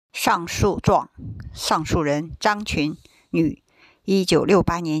上诉状，上诉人张群，女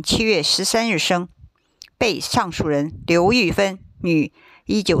，1968年7月13日生；被上诉人刘玉芬，女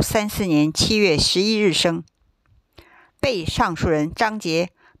，1934年7月11日生；被上诉人张杰，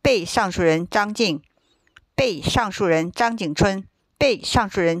被上诉人张静，被上诉人张景春，被上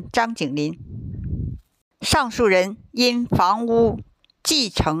诉人张景林。上诉人因房屋继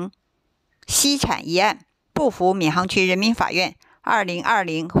承析产一案不服闵行区人民法院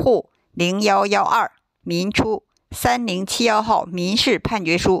2020户0112民出3071号民事判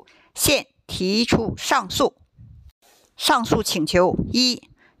决书，现提出上诉。上诉请求：一、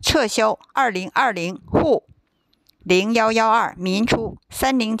撤销2020户0112民出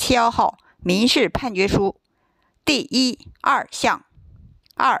3071号民事判决书第一、二项；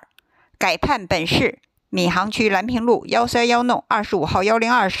二、改判本市闵行区兰平路131弄25号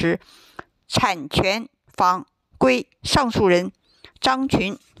102时产权房归上诉人张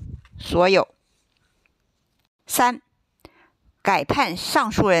群所有。三、改判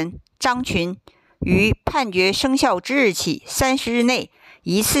上诉人张群于判决生效之日起30日内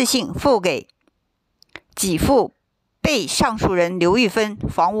一次性付给给付被上诉人刘玉芬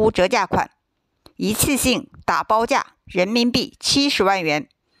房屋折价款，一次性打包价人民币70万元。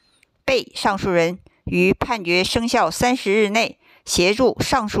被上诉人于判决生效30日内协助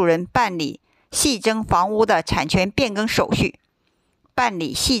上诉人办理系争房屋的产权变更手续，办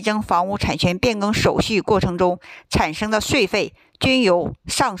理系争房屋产权变更手续过程中产生的税费均由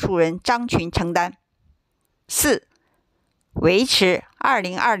上诉人张群承担。四、维持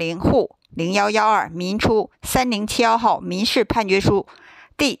2020户0112民出3071号民事判决书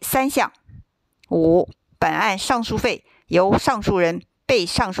第三项。五、本案上诉费由上诉人、被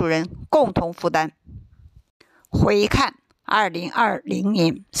上诉人共同负担。回看2020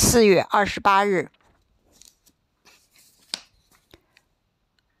年4月28日，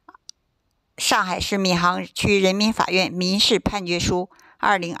上海市闵行区人民法院民事判决书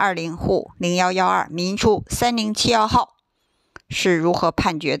2020户0112民出3071号是如何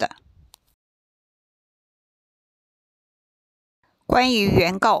判决的？关于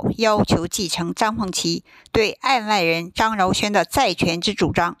原告要求继承张凤琪对案外人张饶轩的债权之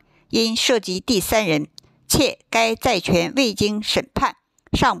主张，因涉及第三人，且该债权未经审判，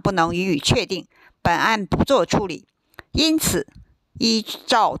尚不能予以确定，本案不作处理。因此，依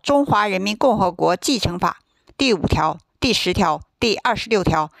照《中华人民共和国继承法》第5条、第10条、第26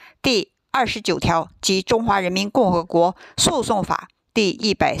条、第29条及《中华人民共和国诉讼法》第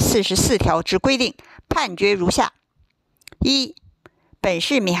144条之规定，判决如下：一、本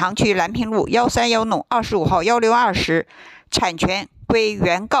市闵行区兰平路131弄25号102时，产权归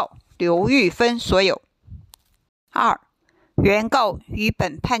原告刘玉芬所有。二、原告于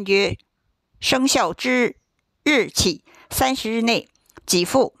本判决生效之日起30日内给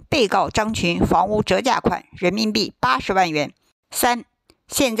付被告张群房屋折价款人民币80万元。三、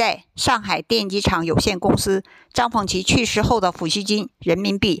现在上海电机厂有限公司张凤琪去世后的抚恤金人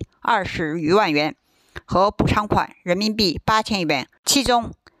民币20余万元和补偿款人民币8000元，其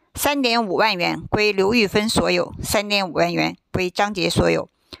中 3.5 万元归刘玉芬所有， 3.5 万元归张杰所有，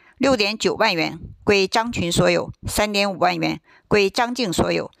 6.9 万元归张群所有， 3.5 万元归张静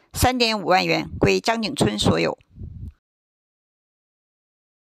所有， 3.5 万元归张景春所有。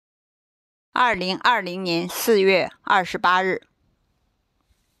2020年4月28日，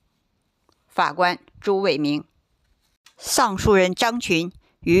法官朱伟明，上诉人张群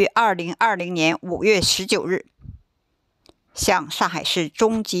于2020年5月19日向上海市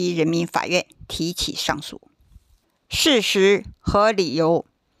中级人民法院提起上诉。事实和理由：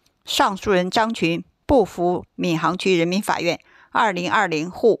上诉人张群不服闵行区人民法院2020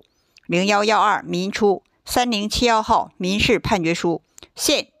户0112民出3071号民事判决书，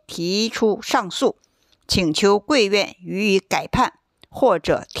现提出上诉，请求贵院予以改判或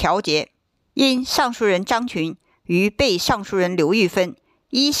者调解。因上诉人张群与被上诉人刘玉芬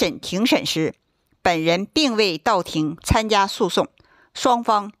一审庭审时，本人并未到庭参加诉讼，双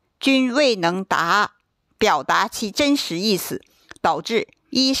方均未能表达其真实意思，导致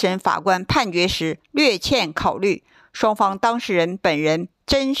一审法官判决时略欠考虑双方当事人本人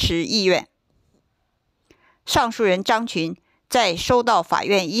真实意愿。上诉人张群在收到法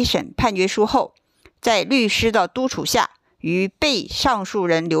院一审判决书后，在律师的督促下与被上诉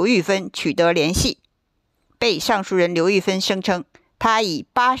人刘玉芬取得联系。被上诉人刘玉芬声称，他已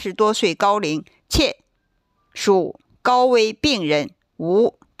80多岁高龄，且属高危病人，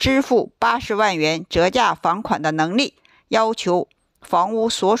无支付80万元折价房款的能力，要求房屋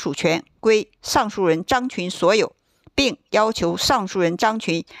所属权归上诉人张群所有，并要求上诉人张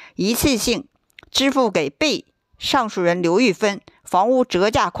群一次性支付给被上诉人刘玉芬房屋折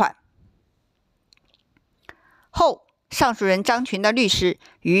价款。后，上诉人张群的律师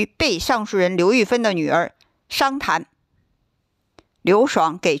与被上诉人刘玉芬的女儿商谈，刘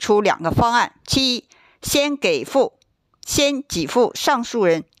爽给出2个方案：其一，先给付上诉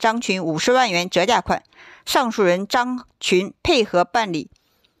人张群50万元折价款，上诉人张群配合办理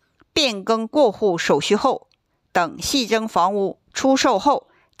变更过户手续后，等系争房屋出售后，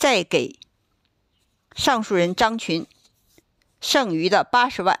再给上诉人张群剩余的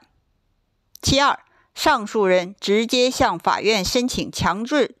80万。其二，上诉人直接向法院申请强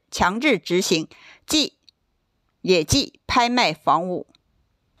制执行，即拍卖房屋。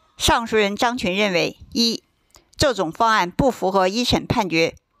上诉人张群认为，一，这种方案不符合一审判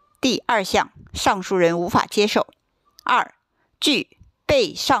决第2项，上诉人无法接受。二，据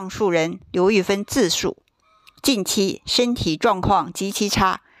被上诉人刘玉芬自述，近期身体状况极其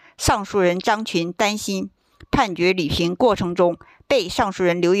差，上诉人张群担心判决履行过程中被上诉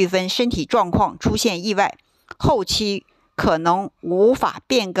人刘玉芬身体状况出现意外，后期可能无法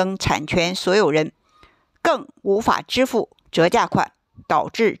变更产权所有人，更无法支付折价款，导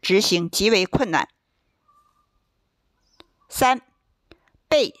致执行极为困难。三，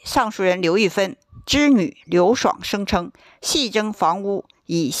被上诉人刘玉芬之女刘爽声称，系争房屋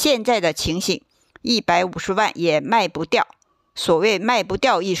以现在的情形，150万也卖不掉。所谓卖不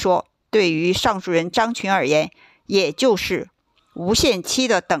掉一说，对于上诉人张群而言，也就是无限期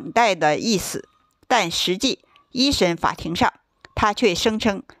的等待的意思，但实际一审法庭上，他却声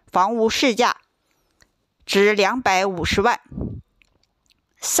称房屋市价值250万。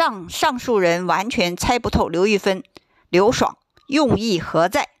上诉人完全猜不透刘玉芬、刘爽用意何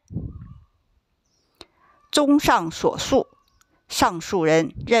在。综上所述，上诉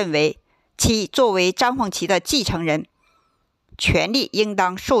人认为其作为张凤琪的继承人，权利应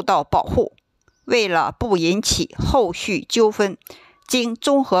当受到保护。为了不引起后续纠纷，经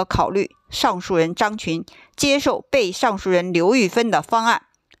综合考虑，上诉人张群接受被上诉人刘玉芬的方案，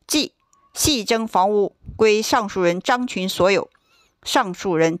即系争房屋归上诉人张群所有，上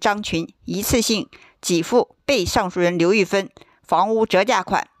诉人张群一次性给付被上诉人刘玉芬房屋折价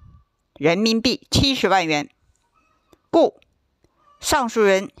款人民币70万元。故上诉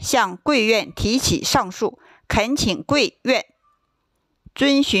人向贵院提起上诉，恳请贵院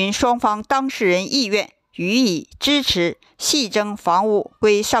遵循双方当事人意愿，予以支持，系争房屋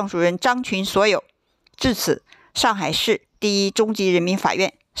归上诉人张群所有。至此，上海市第一中级人民法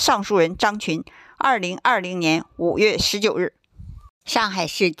院上诉人张群2020年5月19日，上海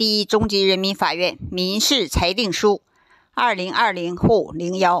市第一中级人民法院民事裁定书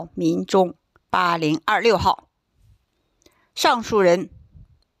2020-01民终8026号。上诉人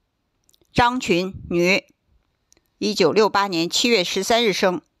张群，女，1968年7月13日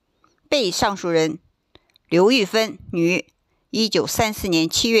生；被上诉人刘玉芬，女，1934年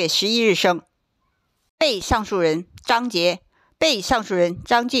7月11日生；被上诉人张杰，被上诉人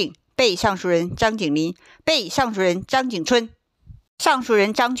张静，被上诉人张景林，被上诉人张景春。上诉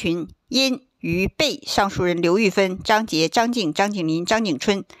人张群因与被上诉人刘玉芬、张杰、张静、张景林、张景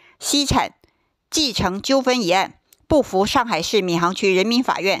春析产继承纠纷一案，不服上海市闵行区人民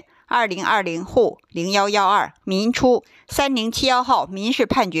法院2020-0112民初3071号民事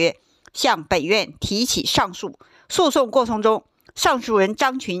判决，向本院提起上诉。诉讼过程中，上诉人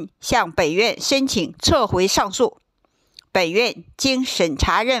张群向本院申请撤回上诉。本院经审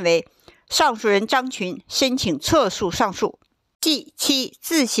查认为，上诉人张群申请撤诉上诉，即其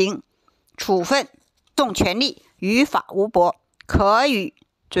自行处分诉讼权利于法无驳，可予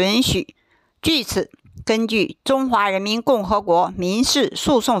准许。据此，根据《中华人民共和国民事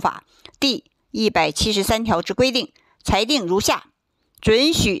诉讼法》第173条之规定，裁定如下：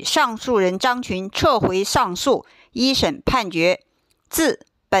准许上诉人张群撤回上诉一审判决，自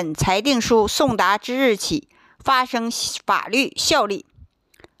本裁定书送达之日起发生法律效力。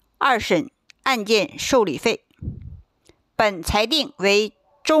二审案件受理费。本裁定为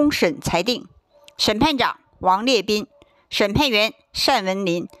终审裁定。审判长王烈斌，审判员单文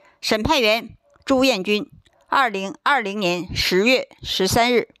林，审判员朱彦军。2020年10月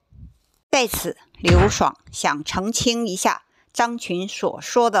13日。在此，刘爽想澄清一下张群所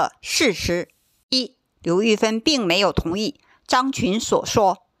说的事实。一，刘玉芬并没有同意张群所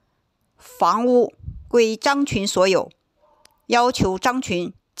说房屋归张群所有，要求张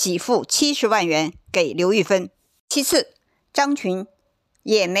群给付70万元给刘玉芬。其次，张群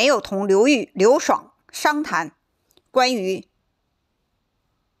也没有同刘爽商谈关于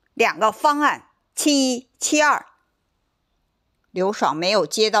2个方案71、72。刘爽没有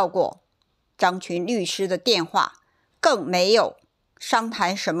接到过张群律师的电话，更没有商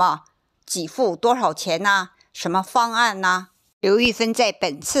谈什么给付多少钱呐，什么方案呐。刘玉芬在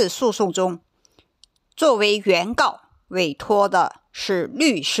本次诉讼中，作为原告委托的是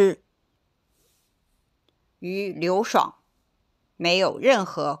律师，与刘爽没有任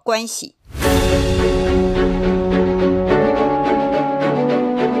何关系。